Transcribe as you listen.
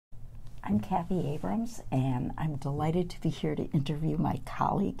I'm Kathy Abrams, and I'm delighted to be here to interview my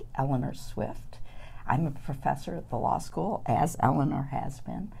colleague, Eleanor Swift. I'm a professor at the law school, as Eleanor has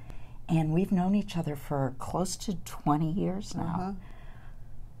been, and we've known each other for close to 20 years now.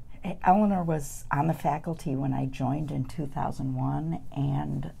 Eleanor was on the faculty when I joined in 2001,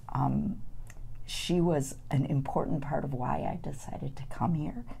 and she was an important part of why I decided to come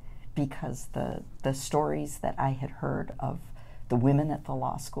here, because the stories that I had heard of the women at the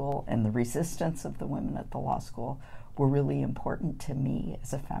law school and the resistance of the women at the law school were really important to me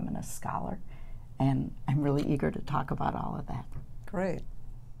as a feminist scholar. And I'm really eager to talk about all of that. Great.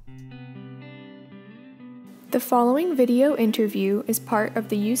 The following video interview is part of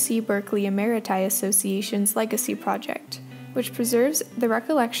the UC Berkeley Emeriti Association's Legacy Project, which preserves the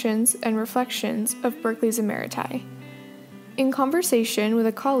recollections and reflections of Berkeley's Emeriti. In conversation with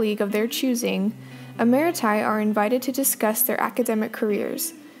a colleague of their choosing, Emeriti are invited to discuss their academic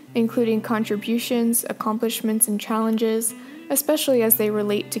careers, including contributions, accomplishments, and challenges, especially as they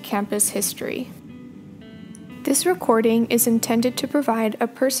relate to campus history. This recording is intended to provide a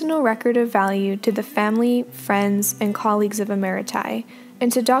personal record of value to the family, friends, and colleagues of Emeriti,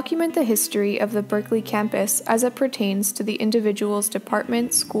 and to document the history of the Berkeley campus as it pertains to the individual's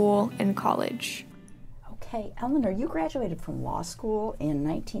department, school, and college. Okay, Eleanor, you graduated from law school in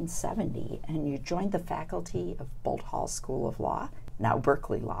 1970, and you joined the faculty of Bolt Hall School of Law, now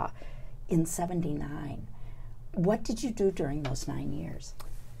Berkeley Law, in 79. What did you do during those 9 years?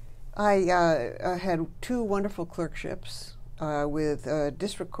 I had two wonderful clerkships with a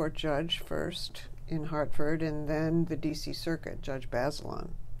district court judge first in Hartford, and then the D.C. Circuit, Judge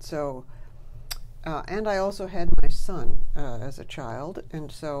Bazelon. So, and I also had my son as a child,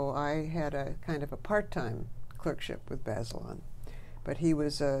 and so I had a kind of a part-time clerkship with Bazelon. But he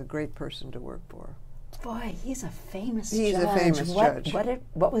was a great person to work for. Boy, he's a famous judge. He's a famous judge.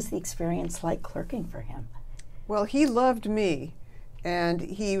 What was the experience like clerking for him? Well, he loved me, and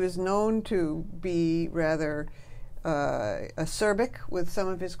he was known to be rather acerbic with some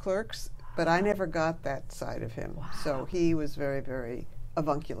of his clerks, but I never got that side of him. Wow. So he was very, very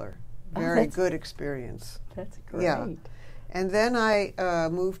avuncular. Very good experience. That's great. Yeah. And then I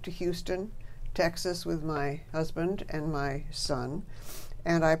moved to Houston, Texas with my husband and my son,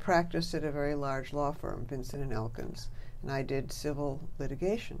 and I practiced at a very large law firm, Vincent & Elkins, and I did civil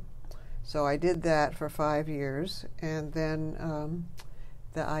litigation. So I did that for 5 years, and then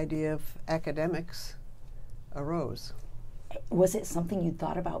the idea of academics arose. Was it something you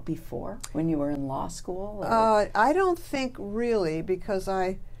thought about before when you were in law school? I don't think really, because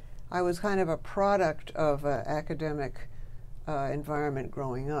I was kind of a product of an academic environment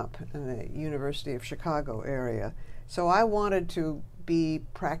growing up in the University of Chicago area. So I wanted to be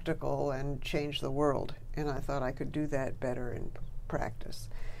practical and change the world, and I thought I could do that better in practice.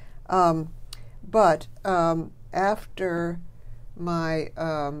 But after my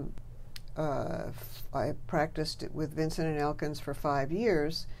I practiced with Vincent & Elkins for 5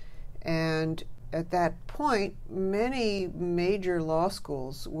 years, and at that point, many major law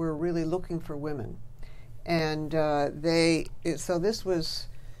schools were really looking for women. And so this was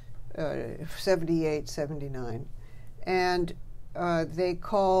 78, 79. And they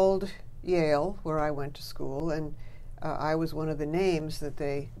called Yale, where I went to school, and I was one of the names that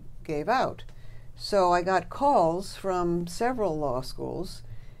they gave out. So I got calls from several law schools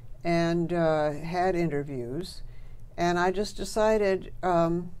and had interviews, and I just decided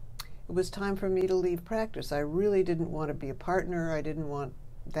it was time for me to leave practice. I really didn't want to be a partner. I didn't want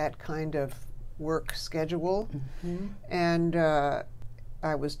that kind of work schedule. Mm-hmm. And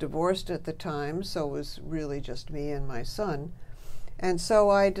I was divorced at the time, so it was really just me and my son. And so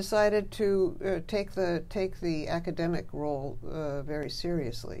I decided to take the academic role very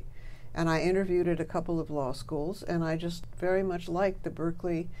seriously. And I interviewed at a couple of law schools, and I just very much liked the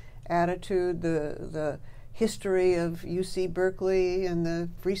Berkeley attitude, the history of UC Berkeley and the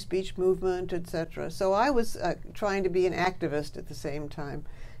free speech movement, etc. So I was trying to be an activist at the same time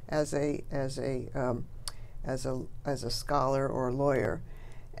as a scholar or lawyer,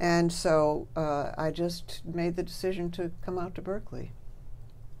 and so I just made the decision to come out to Berkeley.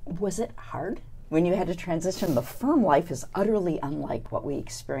 Was it hard when you had to transition? The firm life is utterly unlike what we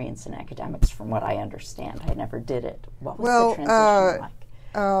experience in academics, from what I understand. I never did it. What was the transition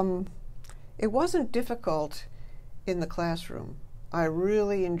like? It wasn't difficult in the classroom. I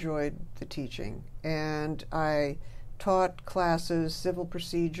really enjoyed the teaching, and I taught classes, civil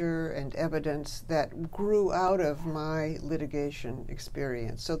procedure and evidence, that grew out of my litigation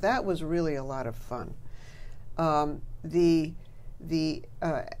experience. So that was really a lot of fun. The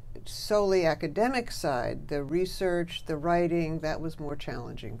solely academic side, the research, the writing, that was more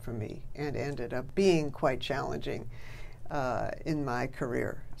challenging for me and ended up being quite challenging in my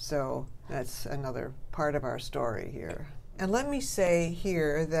career. So that's another part of our story here. And let me say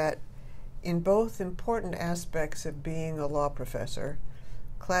here that in both important aspects of being a law professor,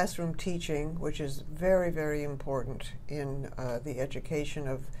 classroom teaching, which is very, very important in the education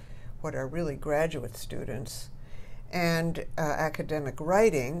of what are really graduate students, and academic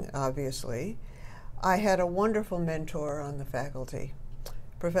writing, obviously, I had a wonderful mentor on the faculty,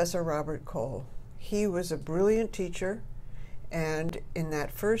 Professor Robert Cole. He was a brilliant teacher, and in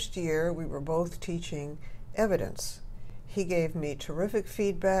that first year, we were both teaching evidence. He gave me terrific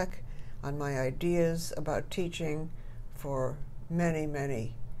feedback on my ideas about teaching for many,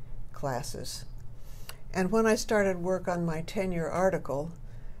 many classes. And when I started work on my tenure article,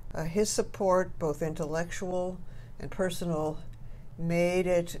 his support, both intellectual and personal, made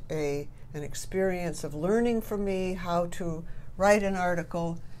it an experience of learning for me how to write an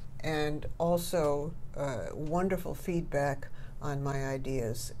article, and also wonderful feedback on my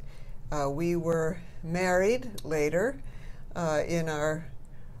ideas. We were married later in our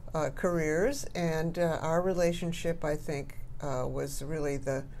careers, and our relationship, I think, was really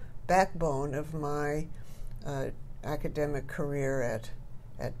the backbone of my academic career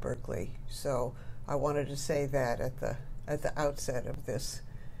at Berkeley. So I wanted to say that at the outset of this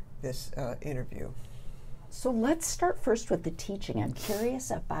interview. So let's start first with the teaching. I'm curious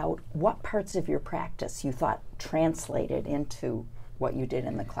about what parts of your practice you thought translated into what you did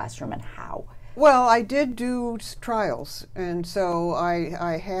in the classroom and how. Well, I did do trials, and so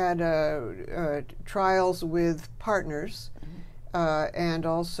I had trials with partners, and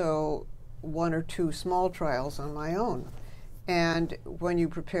also one or two small trials on my own. And when you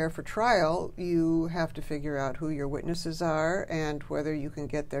prepare for trial, you have to figure out who your witnesses are and whether you can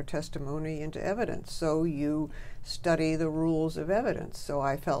get their testimony into evidence. So you study the rules of evidence. So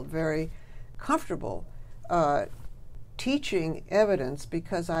I felt very comfortable teaching evidence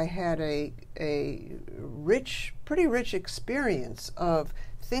because I had a pretty rich experience of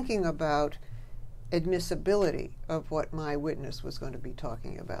thinking about admissibility of what my witness was going to be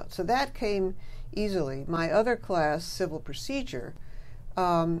talking about. So that came easily. My other class, Civil Procedure,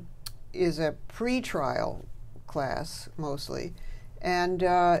 is a pre-trial class mostly, and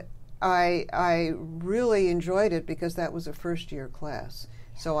I really enjoyed it because that was a first-year class.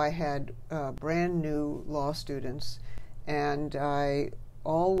 So I had brand new law students, and I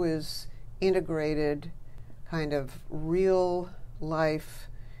always integrated kind of real life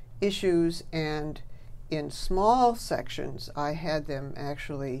issues, and in small sections I had them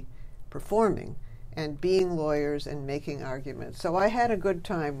actually performing and being lawyers and making arguments. So I had a good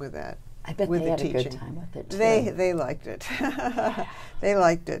time with that. I bet with they had teaching. a good time with it too. They liked it. They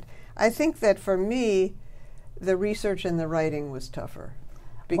liked it. I think that for me, the research and the writing was tougher.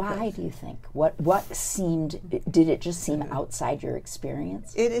 Why do you think? What seemed, did it just seem outside your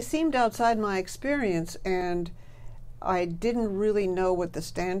experience? It seemed outside my experience, and I didn't really know what the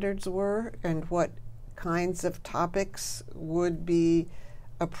standards were and what kinds of topics would be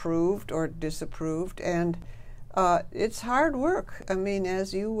approved or disapproved. And it's hard work. I mean,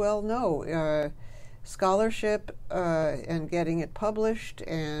 as you well know, scholarship and getting it published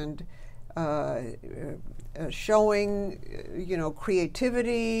and showing,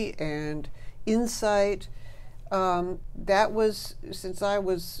 creativity and insight. That was, since I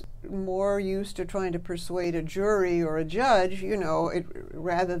was more used to trying to persuade a jury or a judge,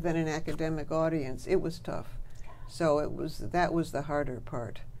 rather than an academic audience, it was tough. So that was the harder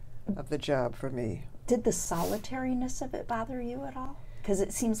part of the job for me. Did the solitariness of it bother you at all? Because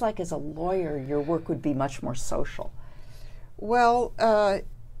it seems like as a lawyer, your work would be much more social. Well,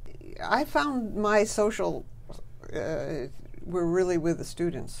 I found my social were really with the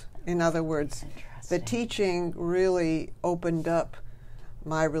students. In other words, the teaching really opened up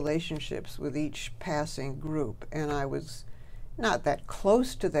my relationships with each passing group, and I was not that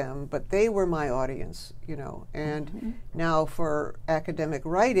close to them, but they were my audience, and now for academic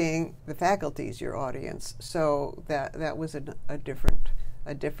writing, the faculty is your audience, so that was a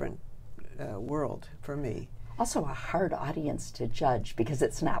different world for me. Also a hard audience to judge, because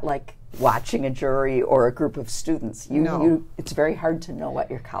it's not like watching a jury or a group of students. It's very hard to know what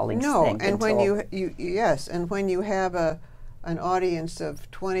your colleagues think. And when and when you have an audience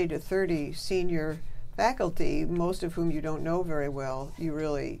of 20 to 30 senior faculty, most of whom you don't know very well, you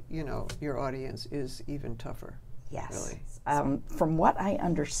really, your audience is even tougher. Yes. Really. From what I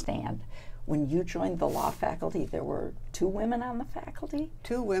understand, when you joined the law faculty, there were 2 women on the faculty?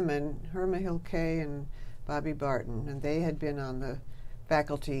 2 women, Herma and Bobby Barton, and they had been on the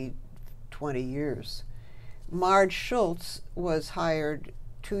faculty 20 years. Marge Schultz was hired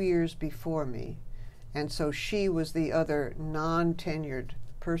 2 years before me, and so she was the other non-tenured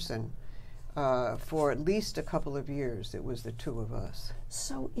person. For at least a couple of years, it was the two of us.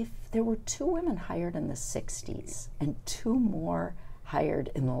 So if there were 2 women hired in the 60s and 2 more hired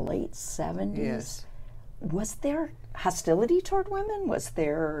in the late 70s, Yes. Was there hostility toward women?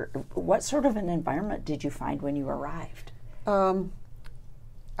 What sort of an environment did you find when you arrived?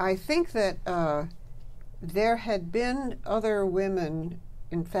 I think that there had been other women,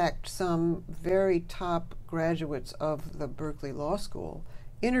 in fact, some very top graduates of the Berkeley Law School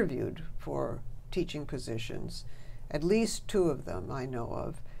interviewed for teaching positions, at least 2 of them I know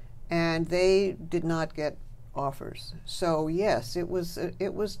of, and they did not get offers. So yes, it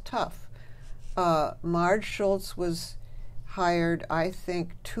was tough. Marge Schultz was hired, I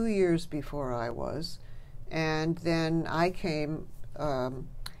think, 2 years before I was, and then I came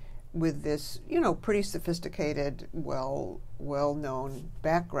with this, pretty sophisticated, well-known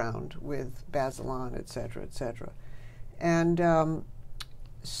background with Bazelon, et cetera, et cetera. And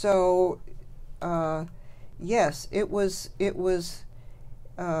so, yes, it wasn't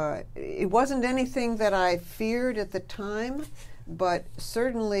anything that I feared at the time, but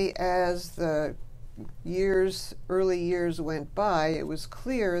certainly as the early years went by, it was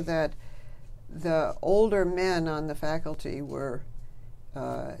clear that the older men on the faculty were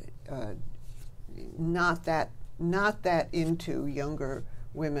not that into younger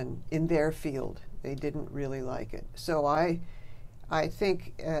women in their field. They didn't really like it. So I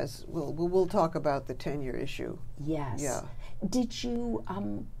think, as we'll talk about the tenure issue. Yes. Yeah. Did you,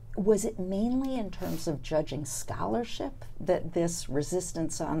 was it mainly in terms of judging scholarship that this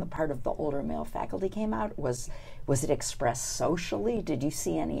resistance on the part of the older male faculty came out? Was it expressed socially? Did you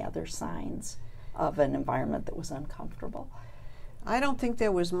see any other signs of an environment that was uncomfortable? I don't think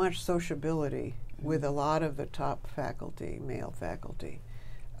there was much sociability with a lot of the top faculty, male faculty.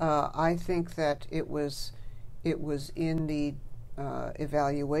 I think that it was in the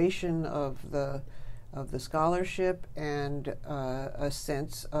evaluation of the scholarship and a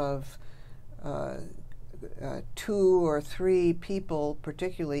sense of 2 or 3 people,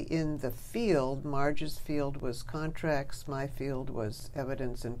 particularly in the field. Marge's field was contracts, my field was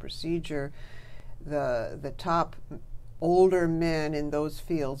evidence and procedure. The top older men in those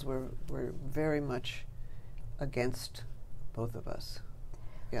fields were very much against both of us.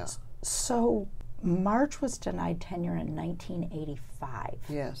 Yeah. So Marge was denied tenure in 1985.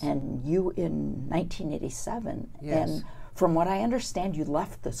 Yes. And you in 1987. Yes. And from what I understand, you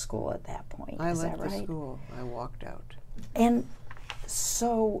left the school at that point. I Is left that right? the school. I walked out. And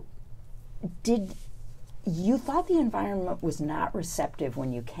so you thought the environment was not receptive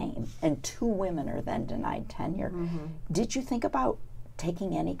when you came, and 2 women are then denied tenure. Mm-hmm. Did you think about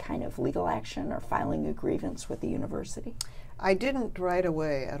taking any kind of legal action or filing a grievance with the university? I didn't right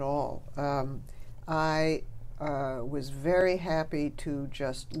away at all. I was very happy to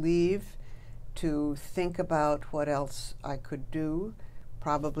just leave, to think about what else I could do,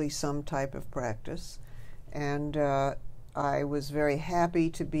 probably some type of practice. And I was very happy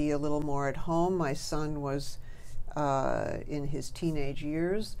to be a little more at home. My son was in his teenage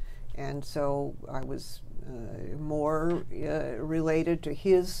years, and so I was more related to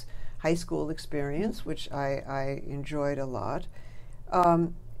his high school experience, which I enjoyed a lot.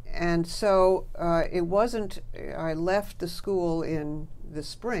 And so it wasn't, I left the school in the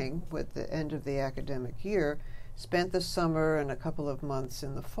spring with the end of the academic year, spent the summer and a couple of months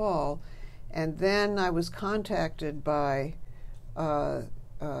in the fall, and then I was contacted by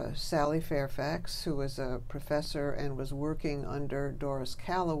Sally Fairfax, who was a professor and was working under Doris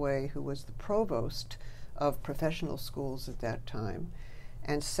Calloway, who was the provost of professional schools at that time.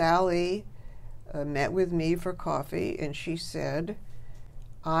 And Sally met with me for coffee, and she said,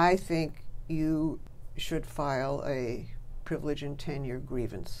 I think you should file a privilege and tenure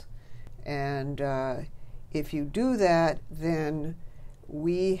grievance. And if you do that, then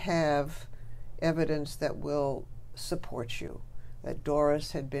we have evidence that will support you. That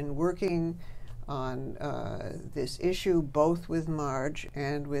Doris had been working on this issue both with Marge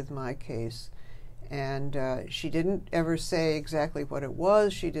and with my case. And she didn't ever say exactly what it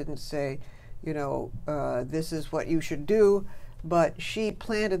was. She didn't say, this is what you should do. But she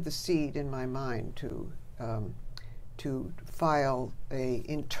planted the seed in my mind to file a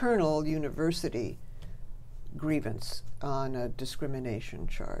internal university grievance on a discrimination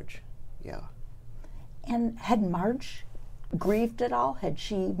charge. Yeah. And had Marge grieved at all? Had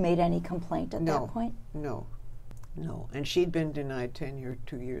she made any complaint at that point? No. And she'd been denied tenure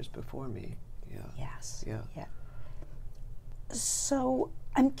 2 years before me. Yeah. Yes. Yeah. So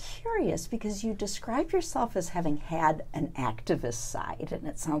I'm curious because you describe yourself as having had an activist side, and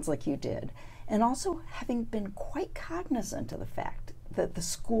it sounds like you did, and also having been quite cognizant of the fact that the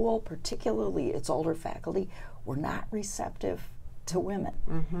school, particularly its older faculty, were not receptive to women.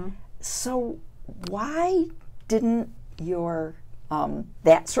 Mm-hmm. So why didn't your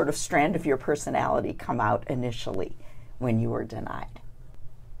that sort of strand of your personality come out initially when you were denied?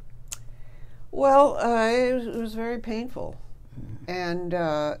 Well, it was very painful. And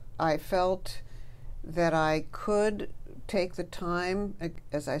I felt that I could take the time,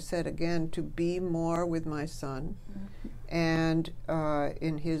 as I said again, to be more with my son. And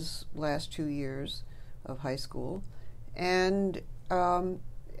in his last 2 years of high school. And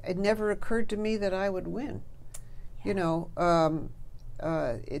it never occurred to me that I would win. You know,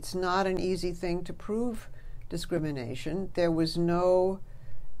 it's not an easy thing to prove discrimination. There was no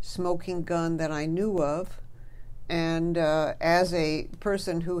smoking gun that I knew of. And as a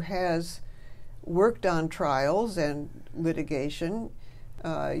person who has worked on trials and litigation,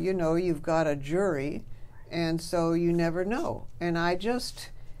 you know, you've got a jury, and so you never know. And I just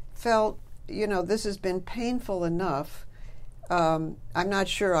felt, you know, this has been painful enough. I'm not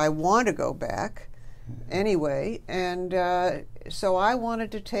sure I want to go back anyway, and so I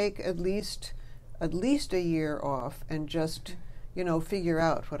wanted to take at least a year off and just, you know, figure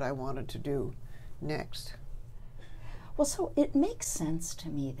out what I wanted to do next. Well, so it makes sense to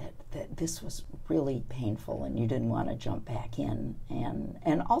me that this was really painful and you didn't want to jump back in,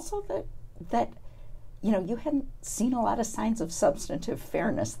 and also that you know, you hadn't seen a lot of signs of substantive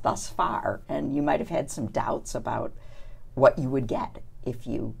fairness thus far, and you might have had some doubts about what you would get if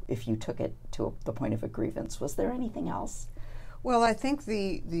you took it to the point of a grievance. Was there anything else? Well, I think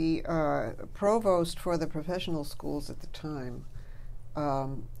the provost for the professional schools at the time,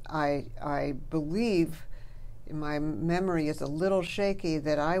 I believe, my memory is a little shaky,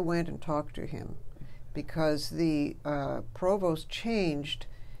 that I went and talked to him because the provost changed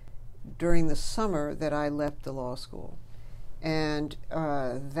during the summer that I left the law school. And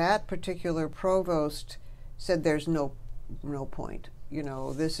that particular provost said there's no point. You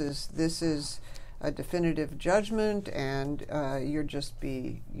know, this is a definitive judgment, and you're just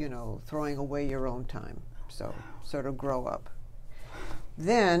throwing away your own time. So sort of grow up.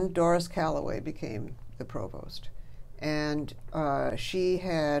 Then Doris Calloway became the provost, and she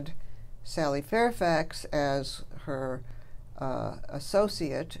had Sally Fairfax as her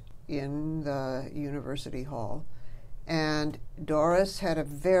associate in the University Hall, and Doris had a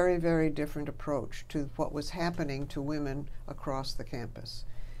very, very different approach to what was happening to women across the campus.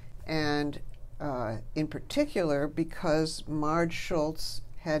 And in particular, because Marge Schultz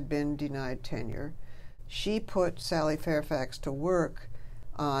had been denied tenure, she put Sally Fairfax to work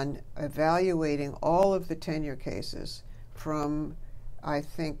on evaluating all of the tenure cases from, I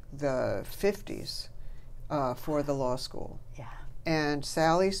think, the 50s for the law school. Yeah. And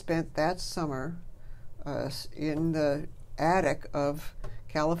Sally spent that summer in the attic of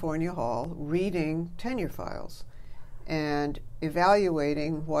California Hall reading tenure files and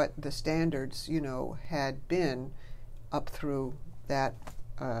evaluating what the standards, you know, had been up through that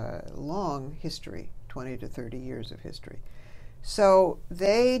long history, 20 to 30 years of history. So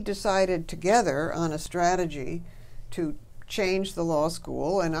they decided together on a strategy to change the law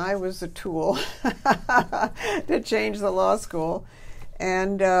school, and I was the tool to change the law school.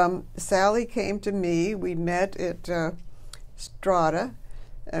 And Sally came to me. We met at Strata,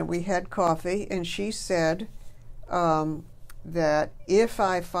 and we had coffee, and she said that if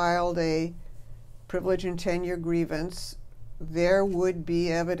I filed a privilege and tenure grievance, there would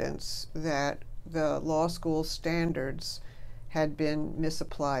be evidence that the law school standards had been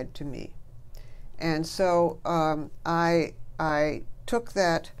misapplied to me. And so I took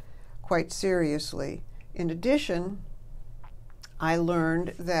that quite seriously. In addition, I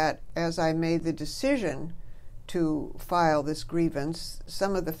learned that as I made the decision to file this grievance,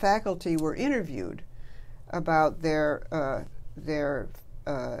 some of the faculty were interviewed about their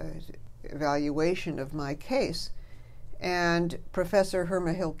evaluation of my case. And Professor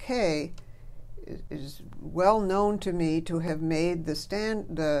Herma Hill-Kay is well known to me to have made the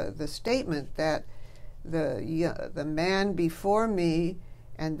statement that the man before me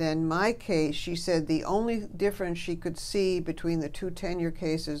and then my case, she said the only difference she could see between the two tenure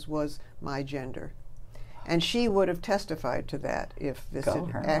cases was my gender. And she would have testified to that if this had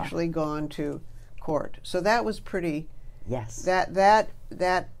Herma. actually gone to court. So that was pretty, Yes. that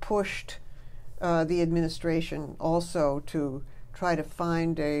pushed the administration also to try to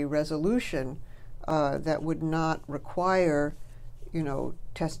find a resolution that would not require,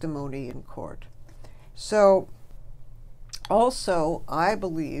 testimony in court. So Also, I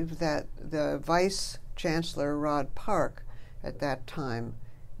believe that the Vice Chancellor, Rod Park, at that time,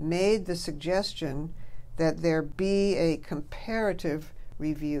 made the suggestion that there be a comparative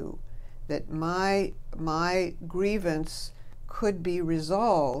review, that my grievance could be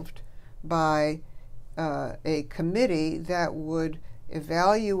resolved by a committee that would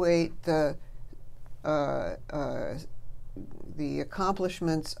evaluate the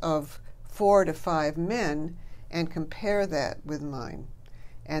accomplishments of 4 to 5 men and compare that with mine,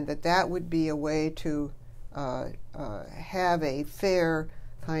 and that would be a way to have a fair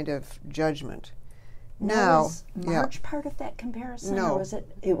kind of judgment. Now, was March part of that comparison? No. Or was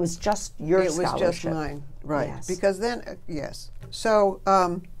it was just your scholarship? It was just mine, right. Yes. Because then, yes. So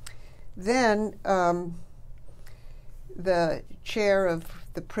then the chair of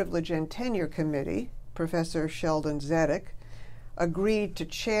the Privilege and Tenure Committee, Professor Sheldon Zedek, agreed to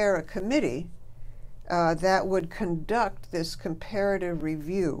chair a committee that would conduct this comparative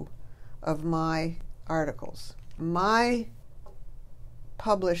review of my articles. My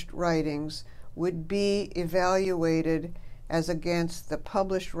published writings would be evaluated as against the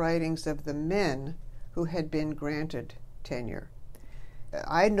published writings of the men who had been granted tenure.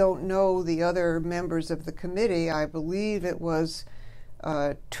 I don't know the other members of the committee. I believe it was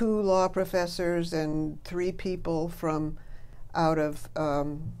 2 law professors and 3 people from out of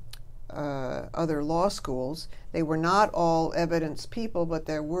other law schools. They were not all evidence people, but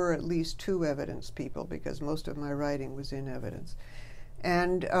there were at least 2 evidence people because most of my writing was in evidence.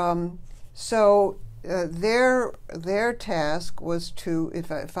 And so their task was to,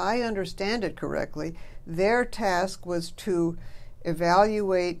 if I understand it correctly, their task was to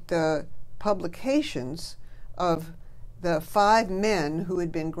evaluate the publications of the 5 men who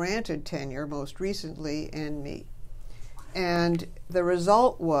had been granted tenure most recently and me. And the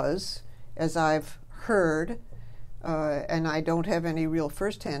result was, as I've heard, and I don't have any real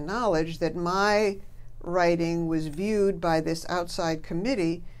first-hand knowledge, that my writing was viewed by this outside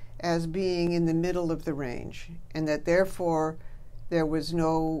committee as being in the middle of the range, and that therefore there was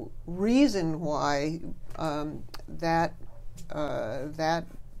no reason why that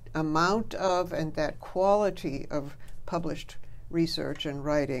amount of and that quality of published research and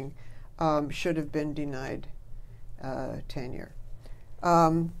writing should have been denied tenure.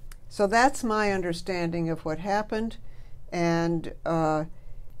 So that's my understanding of what happened, and I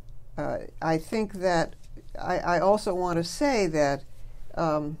think that I also want to say that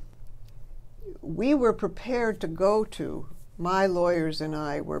we were prepared to go to, my lawyers and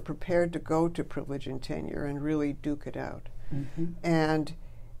I were prepared to go to Privilege and Tenure and really duke it out. Mm-hmm. And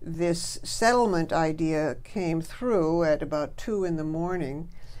this settlement idea came through at about 2 in the morning.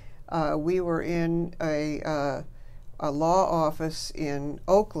 We were in a law office in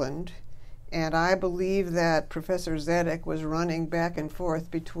Oakland, and I believe that Professor Zedek was running back and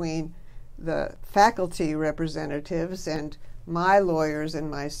forth between the faculty representatives and my lawyers and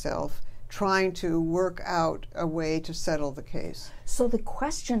myself, trying to work out a way to settle the case. So the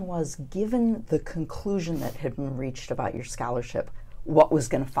question was, given the conclusion that had been reached about your scholarship, what was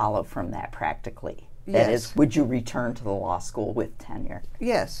going to follow from that practically? Yes. That is, would you return to the law school with tenure?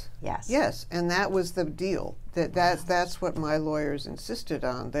 Yes. Yes. Yes, and that was the deal. That's what my lawyers insisted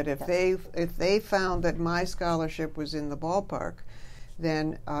on, that if they found that my scholarship was in the ballpark,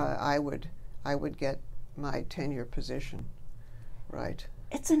 then I would get my tenure position. Right.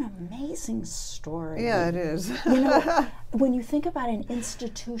 It's an amazing story. Yeah, it is. You know, when you think about an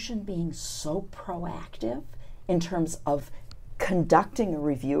institution being so proactive in terms of conducting a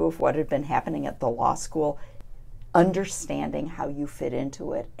review of what had been happening at the law school, understanding how you fit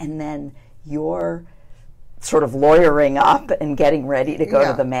into it, and then you're sort of lawyering up and getting ready to go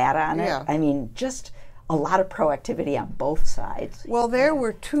to the mat on it. I mean, just a lot of proactivity on both sides. Well, there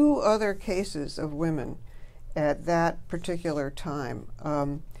were 2 other cases of women at that particular time,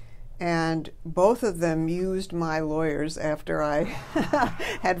 and both of them used my lawyers after I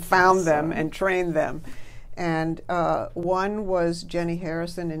had found them and trained them. And one was Jenny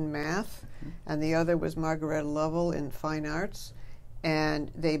Harrison in math, and the other was Margaretta Lovell in fine arts, and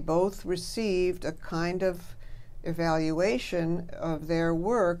they both received a kind of evaluation of their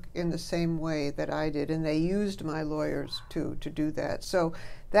work in the same way that I did, and they used my lawyers to do that. So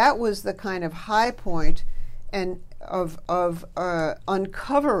that was the kind of high point and of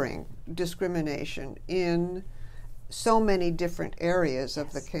uncovering discrimination in so many different areas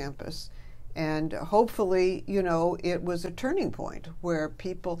of the campus. And hopefully, you know, it was a turning point where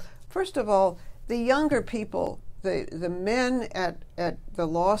people, first of all, the younger people, the men at the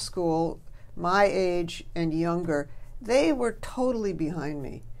law school, my age and younger, they were totally behind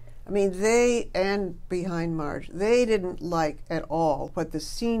me. I mean, they, and behind Marge, they didn't like at all what the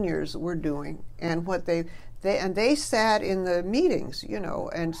seniors were doing and what they sat in the meetings, you know,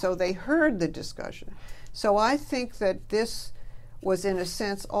 and so they heard the discussion. So I think that this was, in a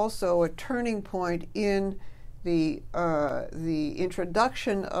sense, also a turning point in the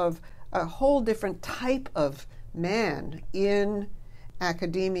introduction of a whole different type of man in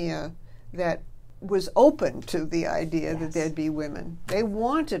academia that was open to the idea that there'd be women. They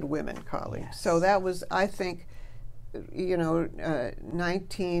wanted women colleagues. Yes. So that was, I think, you know,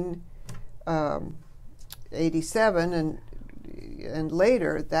 1987 and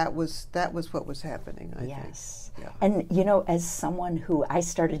later, that was what was happening, I think. Yeah. And, you know, as someone who, I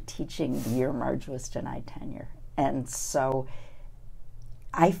started teaching the year Marge was denied tenure, and so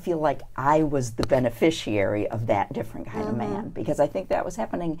I feel like I was the beneficiary of that different kind of man, because I think that was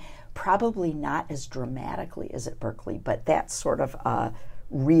happening probably not as dramatically as at Berkeley, but that sort of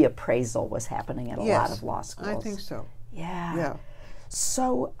reappraisal was happening at a lot of law schools. I think so. Yeah.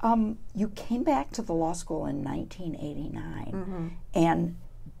 So you came back to the law school in 1989, and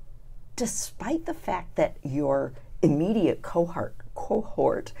despite the fact that your immediate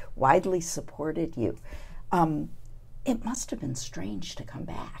cohort widely supported you, it must have been strange to come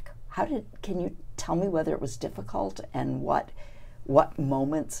back. Can you tell me whether it was difficult and what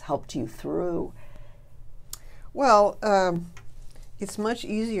moments helped you through? Well, it's much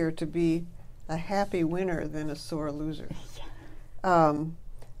easier to be a happy winner than a sore loser.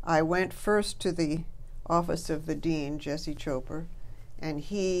 I went first to the office of the dean, Jesse Choper, and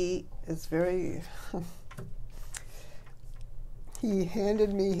he is very, he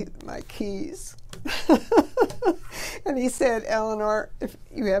handed me my keys. And he said, Eleanor, if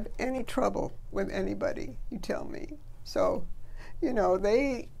you have any trouble with anybody, you tell me. So, you know,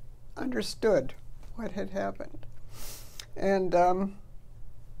 they understood what had happened. And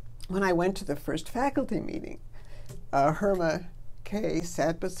when I went to the first faculty meeting, Herma K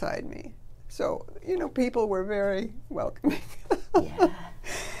sat beside me. So, you know, people were very welcoming.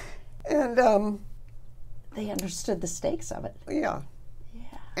 And they understood the stakes of it. Yeah.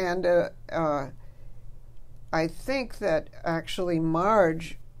 And I think that actually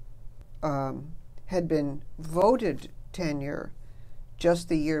Marge had been voted tenure just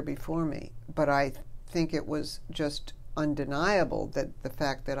the year before me, but I think it was just undeniable that the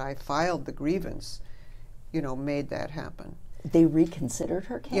fact that I filed the grievance, you know, made that happen. They reconsidered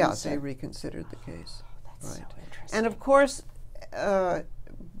her case? Yeah, they reconsidered the case. That's so interesting. And of course, by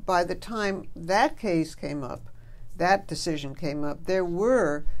the time that case came up, that decision came up, there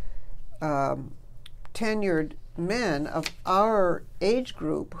were tenured men of our age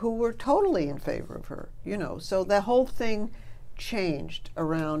group who were totally in favor of her, you know. So the whole thing changed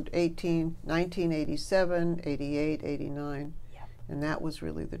around 1987, 88, 89, and that was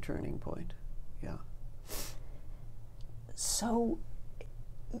really the turning point. Yeah. So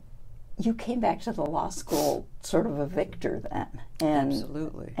you came back to the law school sort of a victor then. And,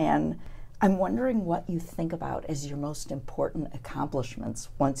 absolutely. And I'm wondering what you think about as your most important accomplishments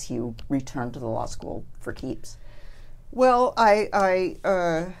once you returned to the law school for keeps. Well, I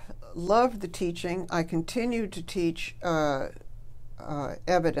loved the teaching. I continued to teach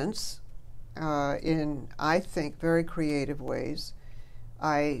evidence in, I think, very creative ways.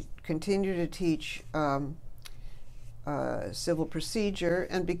 I continued to teach civil procedure,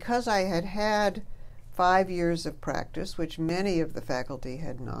 and because I had had 5 years of practice, which many of the faculty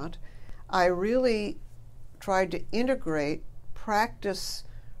had not, I really tried to integrate practice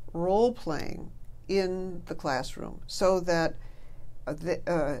role-playing in the classroom so that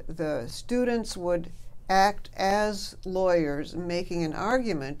the students would act as lawyers making an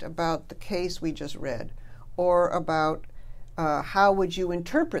argument about the case we just read, or about how would you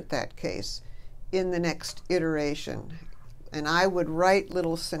interpret that case in the next iteration. And I would write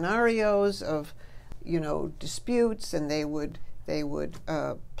little scenarios of, you know, disputes, and they would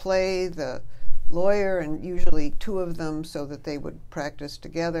play the lawyer, and usually two of them, so that they would practice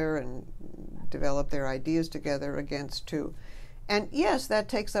together and develop their ideas together against two. And yes, that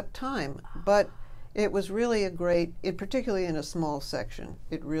takes up time, but it was really a great, particularly in a small section,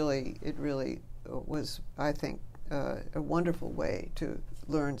 it really was, I think, a wonderful way to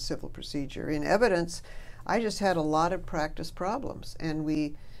learn civil procedure. In evidence, I just had a lot of practice problems, and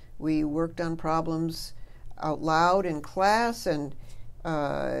we worked on problems out loud in class, and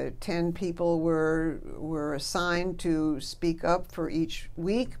 10 people were assigned to speak up for each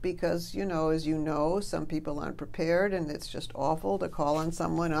week because, you know, as you know, some people aren't prepared, and it's just awful to call on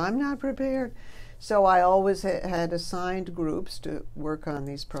someone, I'm not prepared. So I always had assigned groups to work on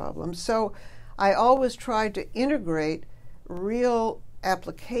these problems. So I always tried to integrate real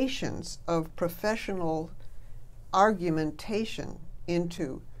applications of professional argumentation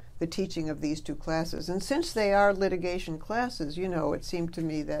into the teaching of these two classes. And since they are litigation classes, you know, it seemed to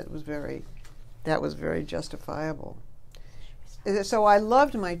me that was very justifiable. So I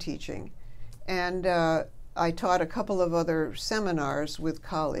loved my teaching, and I taught a couple of other seminars with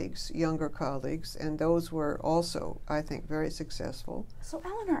colleagues, younger colleagues, and those were also, I think, very successful. So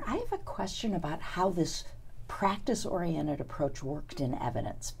Eleanor, I have a question about how this practice-oriented approach worked in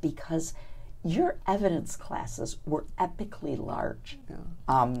evidence, because your evidence classes were epically large.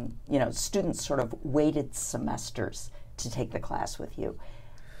 Yeah. You know, students sort of waited semesters to take the class with you.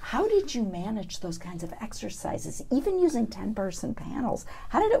 How did you manage those kinds of exercises, even using 10-person panels?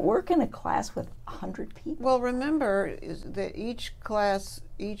 How did it work in a class with 100 people? Well, remember is that each class,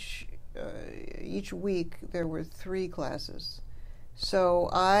 each week, there were 3 classes. So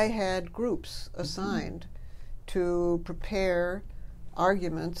I had groups assigned to prepare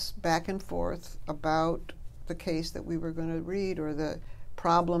arguments back and forth about the case that we were going to read or the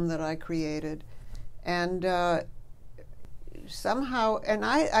problem that I created. And somehow, and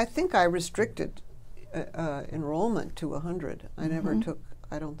I think I restricted enrollment to 100. I never took,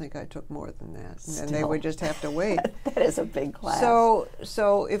 I don't think I took more than that. Still. And they would just have to wait. That is a big class.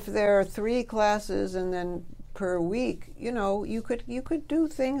 So if there are 3 classes and then per week, you know, you could do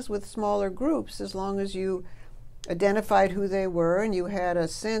things with smaller groups as long as you identified who they were and you had a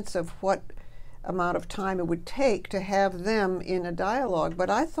sense of what amount of time it would take to have them in a dialogue.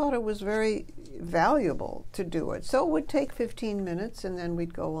 But I thought it was very valuable to do it. So it would take 15 minutes and then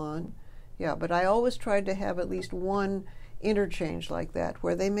we'd go on. Yeah, but I always tried to have at least one interchange like that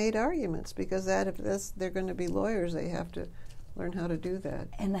where they made arguments, because that if they're going to be lawyers, they have to learn how to do that.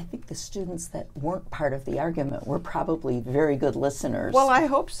 And I think the students that weren't part of the argument were probably very good listeners. Well, I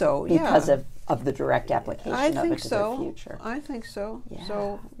hope so, yeah. Because of the direct application of it to their future. I think so. Yeah.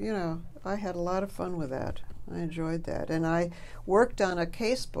 So, you know, I had a lot of fun with that. I enjoyed that. And I worked on a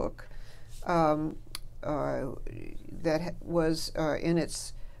case book that was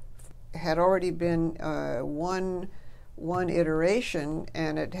had already been one iteration,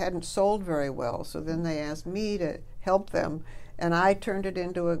 and it hadn't sold very well. So then they asked me to help them, and I turned it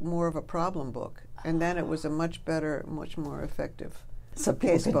into more of a problem book. And then it was a much better, much more effective so people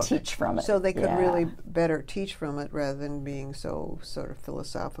case could book. teach from it. So they could really better teach from it rather than being so sort of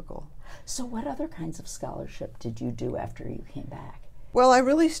philosophical. So what other kinds of scholarship did you do after you came back? Well, I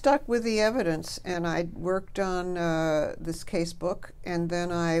really stuck with the evidence, and I worked on this case book, and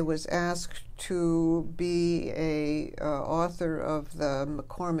then I was asked to be a author of the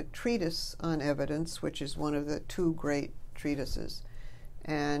McCormick Treatise on Evidence, which is one of the 2 great treatises.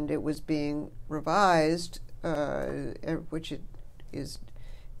 And it was being revised, which it is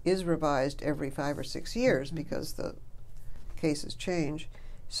revised every 5 or 6 years because the cases change.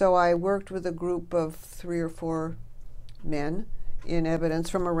 So I worked with a group of 3 or 4 men in evidence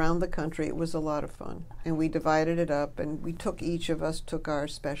from around the country. It was a lot of fun. And we divided it up, and each of us took our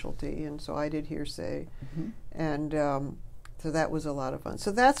specialty, and so I did hearsay. And so that was a lot of fun.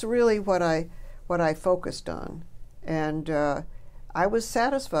 So that's really what I focused on. And I was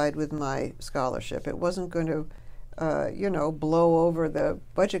satisfied with my scholarship. It wasn't going to, you know, blow over the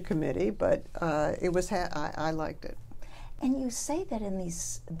budget committee, but it was. I liked it. And you say that in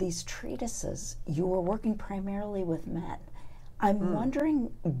these treatises, you were working primarily with men. I'm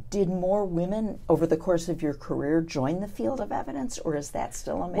wondering, did more women over the course of your career join the field of evidence, or is that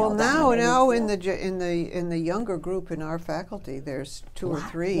still a male? Well, now in the younger group in our faculty, there's 2 or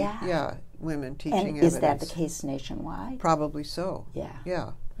 3 women teaching evidence. Is that the case nationwide? Probably so. Yeah.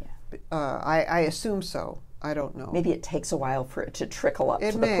 Yeah. I assume so. I don't know. Maybe it takes a while for it to trickle up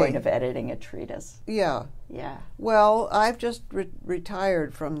to the point of editing a treatise. Yeah. Yeah. Well, I've just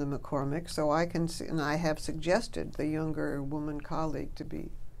retired from the McCormick, so I can and I have suggested the younger woman colleague to be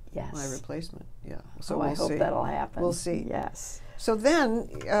my replacement. Yeah. So I hope that'll happen. We'll see. Yes. So then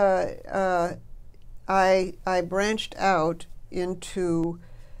I branched out into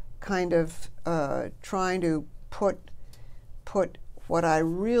kind of trying to put what I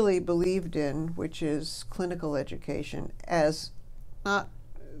really believed in, which is clinical education, as not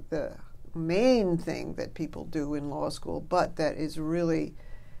the main thing that people do in law school, but that is really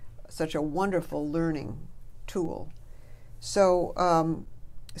such a wonderful learning tool. So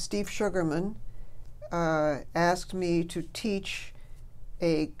Steve Sugarman asked me to teach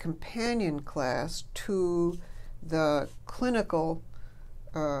a companion class to the clinical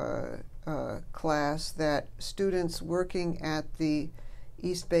class that students working at the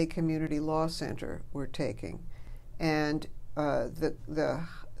East Bay Community Law Center were taking. And the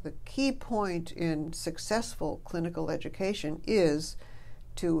key point in successful clinical education is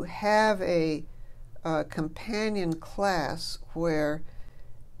to have a companion class where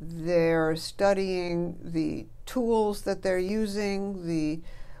they're studying the tools that they're using, the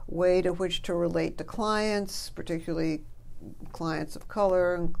way to which to relate to clients, particularly clients of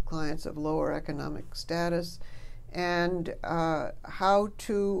color and clients of lower economic status, and how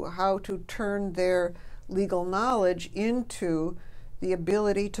to turn their legal knowledge into the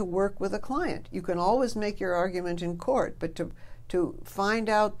ability to work with a client. You can always make your argument in court, but to find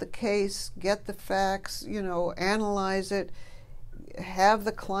out the case, get the facts, analyze it, have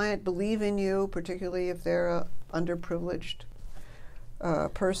the client believe in you, particularly if they're a underprivileged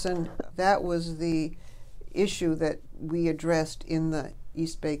person. That was the issue that we addressed in the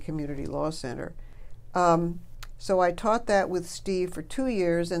East Bay Community Law Center. So I taught that with Steve for 2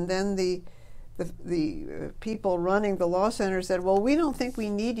 years, and then the people running the law center said, well, we don't think we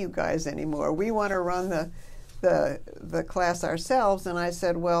need you guys anymore. We want to run the class ourselves. And I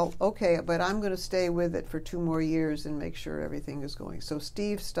said, well, okay, but I'm going to stay with it for 2 more years and make sure everything is going. So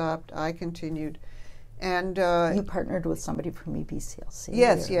Steve stopped, I continued. And you partnered with somebody from EBCLC?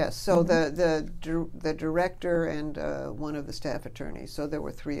 Yes. So the director and one of the staff attorneys. So there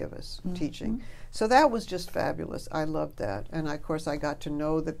were 3 of us teaching. So that was just fabulous. I loved that. And of course I got to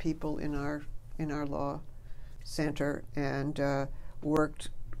know the people in our law center and worked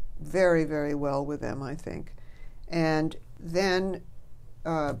very, very well with them, I think. And then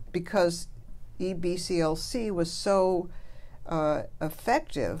because EBCLC was so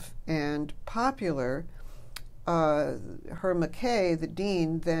effective and popular, Herma, the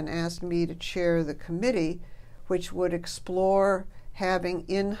dean, then asked me to chair the committee which would explore having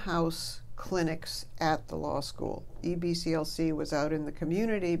in-house clinics at the law school. EBCLC was out in the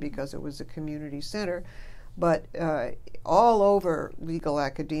community because it was a community center, but all over legal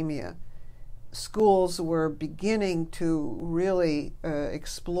academia, schools were beginning to really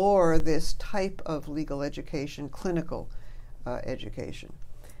explore this type of legal education, clinical education.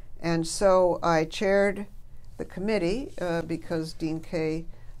 And so I chaired the committee because Dean Kaye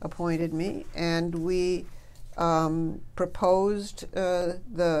appointed me, and we proposed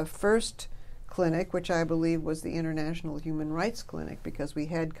the first clinic, which I believe was the International Human Rights Clinic, because we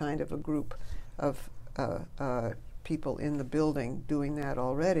had kind of a group of people in the building doing that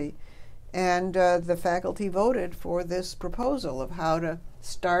already. And the faculty voted for this proposal of how to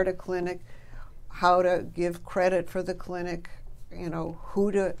start a clinic, how to give credit for the clinic,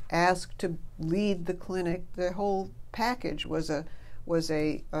 who to ask to lead the clinic. The whole package was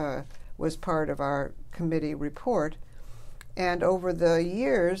part of our committee report. And over the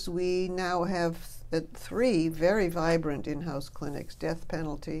years, we now have 3 very vibrant in-house clinics: death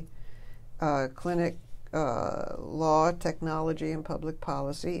penalty clinic, law, technology, and public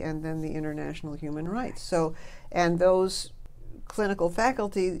policy, and then the international human rights. So, and those clinical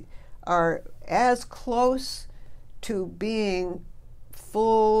faculty are as close to being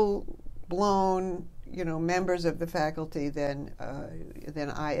full-blown, members of the faculty than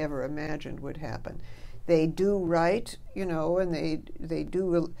I ever imagined would happen. They do write, and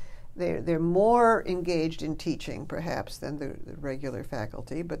they're more engaged in teaching perhaps than the regular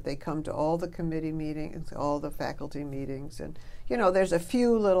faculty, but they come to all the committee meetings, all the faculty meetings, and there's a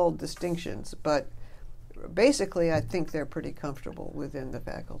few little distinctions, but basically I think they're pretty comfortable within the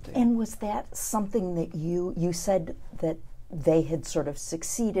faculty. And was that something that you said that they had sort of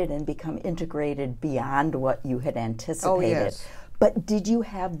succeeded and become integrated beyond what you had anticipated? Oh, yes. But did you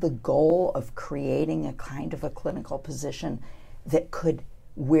have the goal of creating a kind of a clinical position that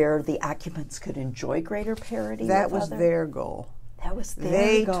where the occupants could enjoy greater parity? That was their goal. That was their goal.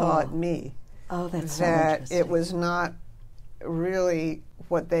 They taught me that it was not really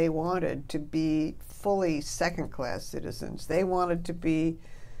what they wanted to be fully second-class citizens. They wanted to be,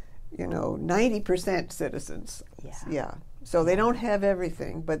 90% citizens. Yeah. So they don't have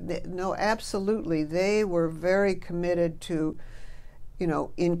everything, but no, absolutely, they were very committed to,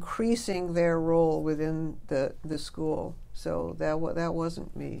 increasing their role within the school. So that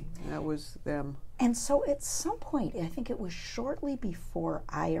wasn't me. That was them. And so at some point, I think it was shortly before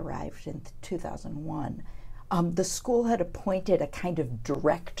I arrived in 2001, the school had appointed a kind of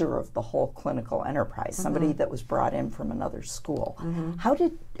director of the whole clinical enterprise, somebody that was brought in from another school.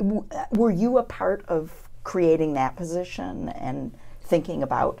 Were you a part of creating that position and thinking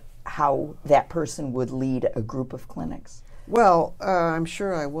about how that person would lead a group of clinics? Well, I'm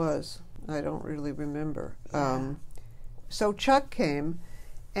sure I was. I don't really remember. Yeah. So Chuck came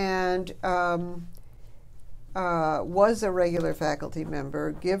and was a regular faculty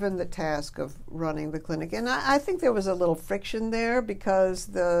member, given the task of running the clinic. And I think there was a little friction there because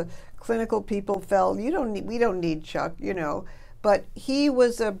the clinical people felt, we don't need Chuck, But he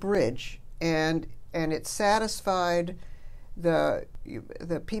was a bridge, and it satisfied the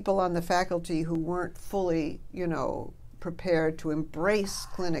people on the faculty who weren't fully, prepared to embrace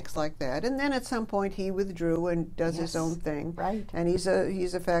clinics like that. And then at some point he withdrew and does his own thing. Right. And he's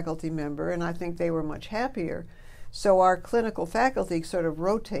a faculty member, and I think they were much happier. So our clinical faculty sort of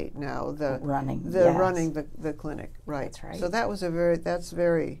rotate now, running the clinic. Right. That's right. So that was a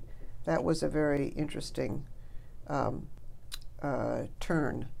very interesting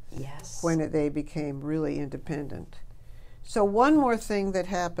turn. Yes. When they became really independent. So one more thing that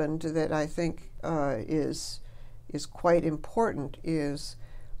happened that I think is quite important is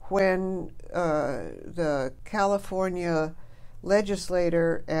when the California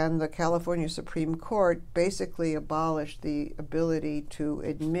legislator and the California Supreme Court basically abolished the ability to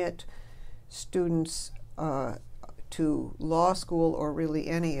admit students to law school or really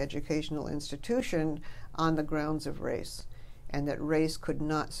any educational institution on the grounds of race, and that race could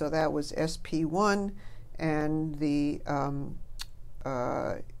not. So that was SP1 and the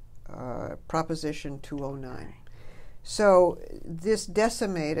Proposition 209. So this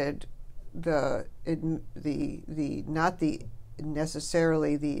decimated not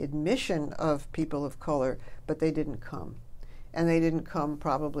necessarily the admission of people of color, but they didn't come. And they didn't come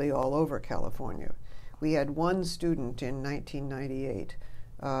probably all over California. We had one student in 1998,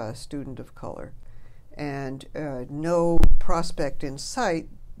 a student of color, and no prospect in sight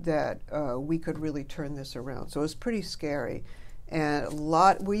that we could really turn this around. So it was pretty scary. And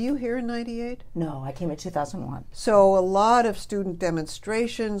were you here in 98? No, I came in 2001. So a lot of student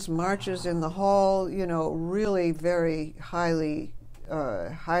demonstrations, marches in the hall, really very highly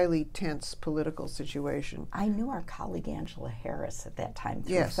tense political situation. I knew our colleague Angela Harris at that time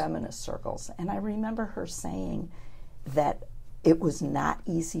through feminist circles, and I remember her saying that it was not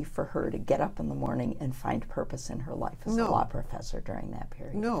easy for her to get up in the morning and find purpose in her life as a law professor during that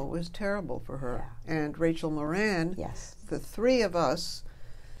period. No, it was terrible for her. Yeah. And Rachel Moran, the three of us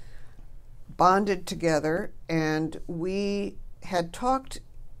bonded together, and we had talked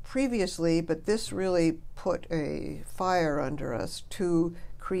previously, but this really put a fire under us to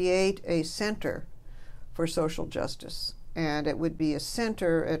create a center for social justice. And it would be a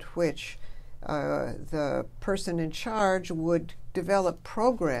center at which the person in charge would develop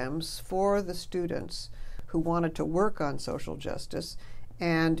programs for the students who wanted to work on social justice,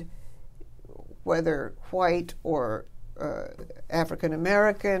 and whether white or African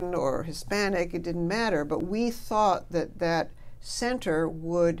American or Hispanic, it didn't matter, but we thought that center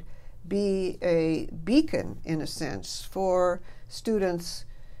would be a beacon, in a sense, for students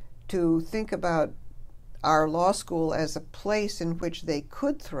to think about our law school as a place in which they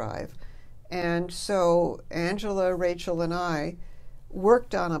could thrive. And so Angela, Rachel, and I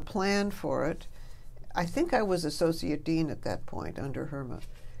worked on a plan for it. I think I was associate dean at that point under Herma.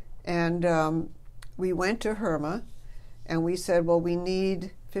 And we went to Herma and we said, well, we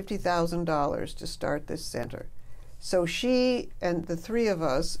need $50,000 to start this center. So she and the three of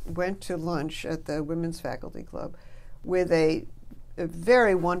us went to lunch at the Women's Faculty Club with a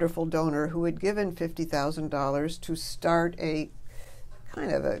very wonderful donor who had given $50,000 to start a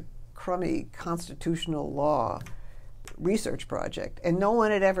kind of a crummy constitutional law research project. And no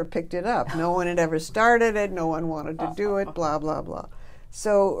one had ever picked it up. No one had ever started it. No one wanted to do it, blah, blah, blah.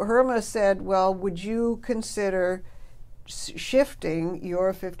 So Herma said, well, would you consider shifting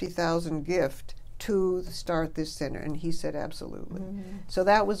your $50,000 gift to start this center? And he said, absolutely. So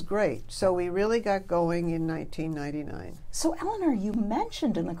that was great. So we really got going in 1999. So Eleanor, you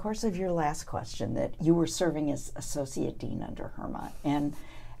mentioned in the course of your last question that you were serving as associate dean under Herma. And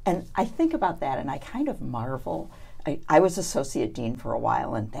I think about that and I kind of marvel. I was associate dean for a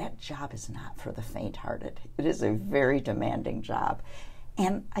while, and that job is not for the faint-hearted. It is a very demanding job.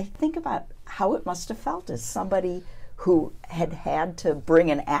 And I think about how it must have felt as somebody who had to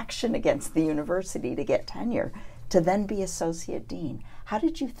bring an action against the university to get tenure, to then be associate dean. How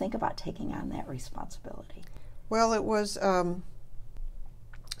did you think about taking on that responsibility? Well, it was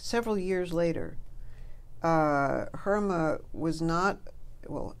several years later. Herma was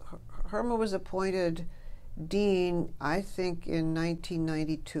appointed dean, I think, in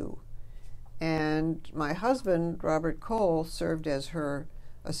 1992. And my husband, Robert Cole, served as her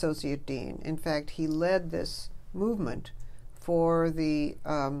associate dean. In fact, he led this movement for the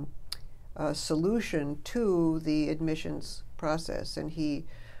solution to the admissions process. And he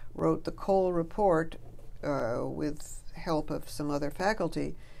wrote the Cole report with help of some other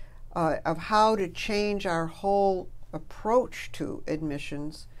faculty of how to change our whole approach to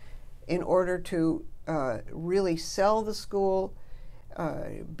admissions in order to really sell the school,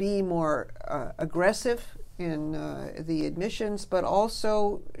 be more aggressive in the admissions, but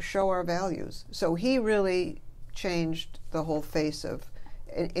also show our values. So he really changed the whole face of,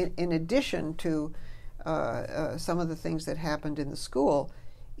 in addition to some of the things that happened in the school,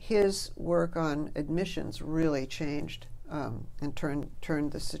 his work on admissions really changed and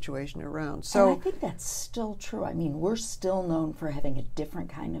turned the situation around. So and I think that's still true. I mean, we're still known for having a different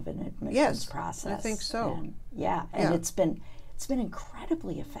kind of an admissions process. I think so. And, it's been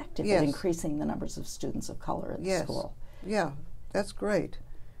incredibly effective at increasing the numbers of students of color at the school. Yeah, that's great.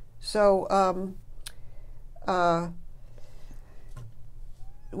 So,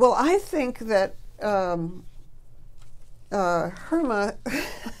 well, I think that Herma,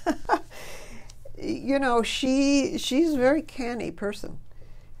 you know, she's a very canny person,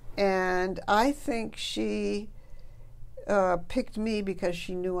 and I think she picked me because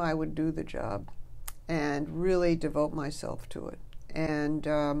she knew I would do the job and really devote myself to it. And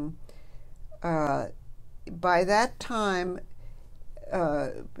by that time,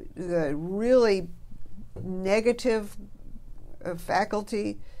 the really negative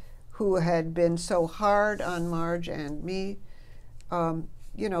faculty who had been so hard on Marge and me,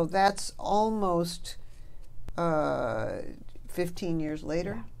 you know, that's almost 15 years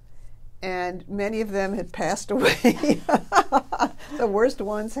later. And many of them had passed away. The worst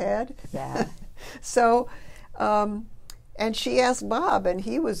ones had. Yeah. So, and she asked Bob, and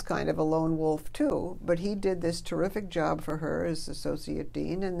he was kind of a lone wolf too, but he did this terrific job for her as associate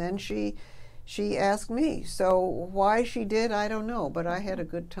dean, and then she asked me. So why she did, I don't know, but I had a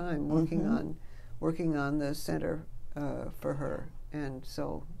good time working on the center for her. And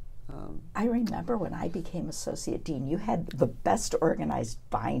so I remember when I became associate dean, you had the best organized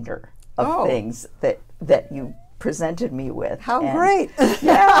binder of things that you presented me with. How great!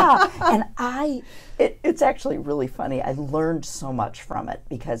 Yeah, and it's actually really funny. I learned so much from it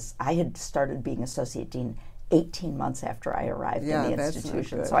because I had started being associate dean 18 months after I arrived in the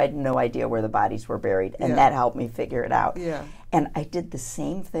institution, so I had no idea where the bodies were buried, and that helped me figure it out. Yeah. And I did the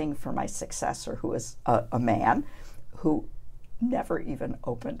same thing for my successor, who was a man who never even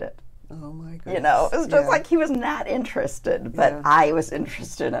opened it. Oh my goodness. You know, it was just like he was not interested, but I was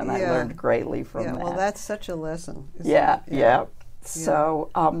interested, and I learned greatly from that. Well, that's such a lesson. Yeah. So,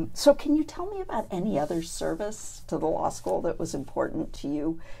 so can you tell me about any other service to the law school that was important to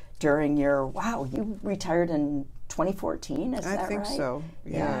you during your, you retired in 2014, is that right? I think so,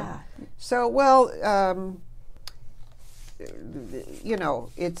 yeah. So, well, you know,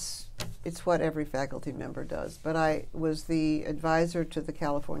 it's what every faculty member does. But I was the advisor to the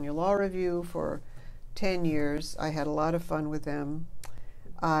California Law Review for 10 years. I had a lot of fun with them.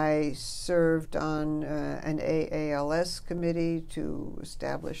 I served on an AALS committee to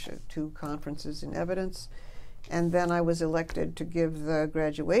establish 2 conferences in evidence. And then I was elected to give the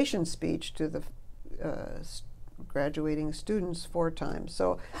graduation speech to the graduating students 4 times.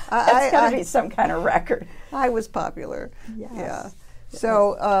 So that's got to be some kind of record. I was popular. Yes. Yeah.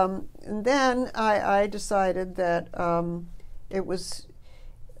 So and then I decided that it was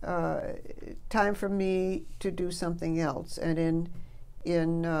time for me to do something else. And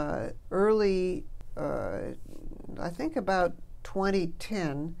in early, I think about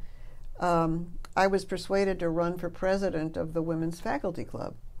 2010, I was persuaded to run for president of the Women's Faculty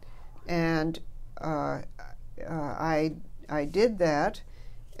Club, and I did that,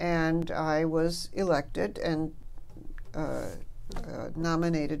 and I was elected and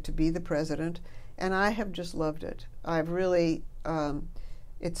nominated to be the president, and I have just loved it. I've really,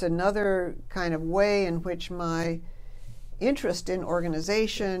 it's another kind of way in which my interest in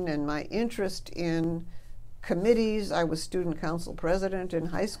organization and my interest in committees. I was student council president in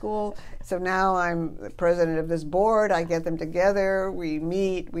high school, so now I'm the president of this board. I get them together, we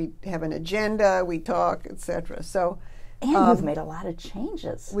meet, we have an agenda, we talk, etc. So, and you've made a lot of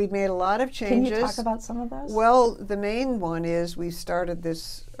changes. We've made a lot of changes. Can you talk about some of those? Well, the main one is we started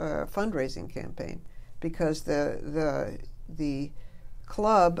this fundraising campaign because the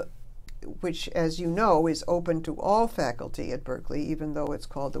club, which, as you know, is open to all faculty at Berkeley, even though it's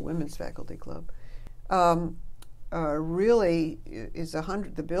called the Women's Faculty Club, really is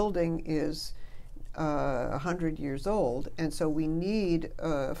the building is 100 years old, and so we need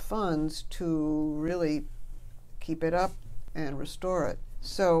funds to really keep it up and restore it.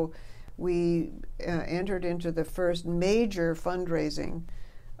 So we entered into the first major fundraising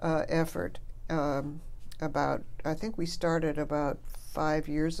effort I think we started about 5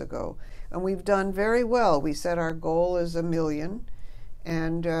 years ago, and we've done very well. We set our goal as $1 million,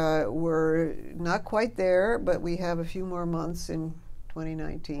 and we're not quite there, but we have a few more months in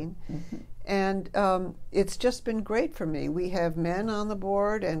 2019. And it's just been great for me. We have men on the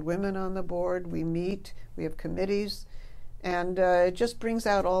board and women on the board. We meet, we have committees, and it just brings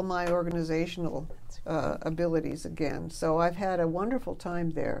out all my organizational abilities again. So I've had a wonderful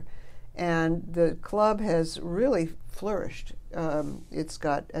time there. And the club has really flourished. It's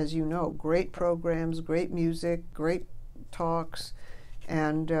got, as you know, great programs, great music, great talks,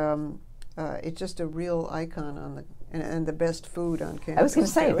 and it's just a real icon on the and the best food on campus. I was going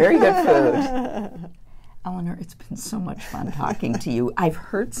to say, very good food. Eleanor, it's been so much fun talking to you. I've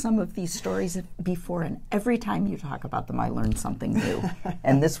heard some of these stories before, and every time you talk about them, I learn something new,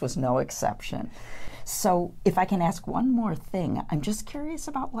 and this was no exception. So if I can ask one more thing, I'm just curious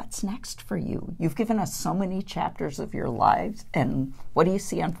about what's next for you. You've given us so many chapters of your lives, and what do you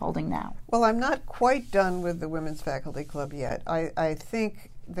see unfolding now? Well, I'm not quite done with the Women's Faculty Club yet. I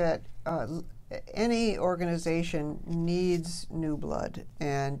think that any organization needs new blood,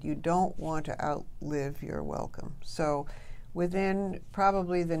 and you don't want to outlive your welcome. So within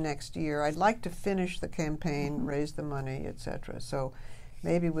probably the next year, I'd like to finish the campaign, raise the money, etc. So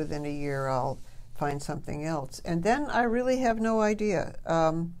maybe within a year I'll find something else. And then I really have no idea.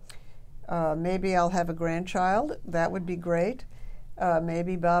 Maybe I'll have a grandchild. That would be great.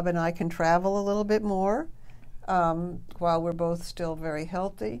 Maybe Bob and I can travel a little bit more while we're both still very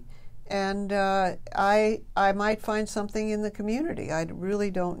healthy. And I might find something in the community. I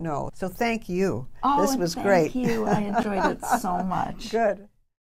really don't know. So thank you. Oh, this was great. Thank you. I enjoyed it so much. Good.